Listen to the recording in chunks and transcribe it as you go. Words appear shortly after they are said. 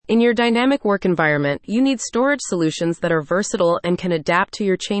In your dynamic work environment, you need storage solutions that are versatile and can adapt to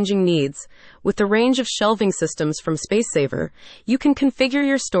your changing needs. With the range of shelving systems from SpaceSaver, you can configure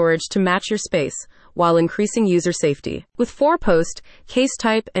your storage to match your space, while increasing user safety. With 4-post, case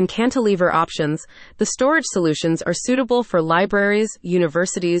type, and cantilever options, the storage solutions are suitable for libraries,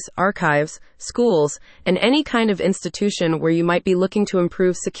 universities, archives, schools, and any kind of institution where you might be looking to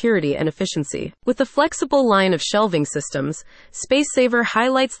improve security and efficiency. With a flexible line of shelving systems, SpaceSaver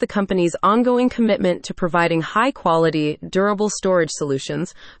highlights the company's ongoing commitment to providing high-quality, durable storage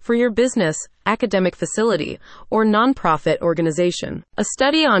solutions for your business, academic facility, or nonprofit organization. A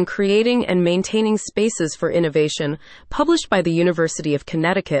study on creating and maintaining spaces for innovation, published by the University of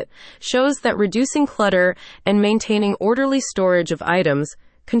Connecticut, shows that reducing clutter and maintaining orderly storage of items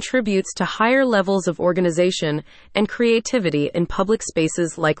contributes to higher levels of organization and creativity in public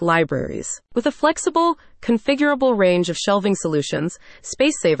spaces like libraries. With a flexible, configurable range of shelving solutions,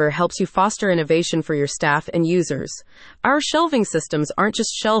 SpaceSaver helps you foster innovation for your staff and users. Our shelving systems aren't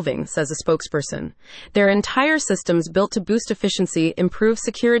just shelving, says a spokesperson. They're entire systems built to boost efficiency, improve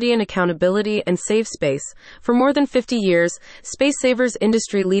security and accountability, and save space. For more than 50 years, SpaceSaver's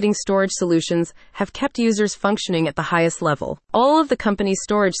industry-leading storage solutions have kept users functioning at the highest level. All of the company's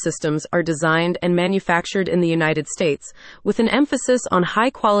storage systems are designed and manufactured in the United States, with an emphasis on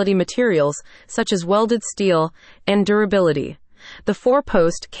high-quality materials such as welded steel and durability. The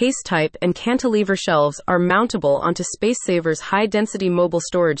 4-post, case type, and cantilever shelves are mountable onto SpaceSaver's high-density mobile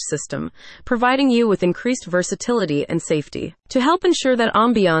storage system, providing you with increased versatility and safety. To help ensure that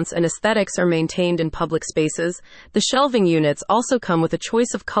ambiance and aesthetics are maintained in public spaces, the shelving units also come with a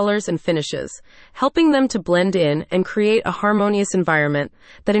choice of colors and finishes, helping them to blend in and create a harmonious environment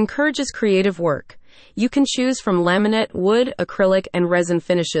that encourages creative work. You can choose from laminate, wood, acrylic, and resin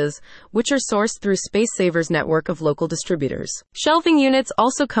finishes, which are sourced through SpaceSaver's network of local distributors. Shelving units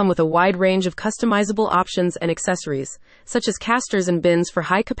also come with a wide range of customizable options and accessories, such as casters and bins for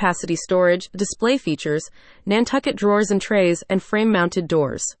high-capacity storage, display features, Nantucket drawers and trays, and frame-mounted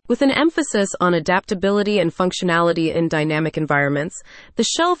doors. With an emphasis on adaptability and functionality in dynamic environments, the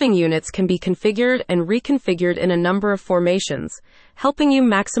shelving units can be configured and reconfigured in a number of formations, helping you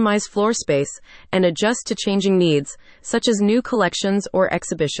maximize floor space and adjust to changing needs, such as new collections or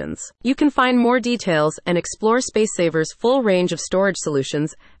exhibitions. You can find more details and explore SpaceSaver's full range of storage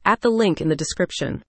solutions at the link in the description.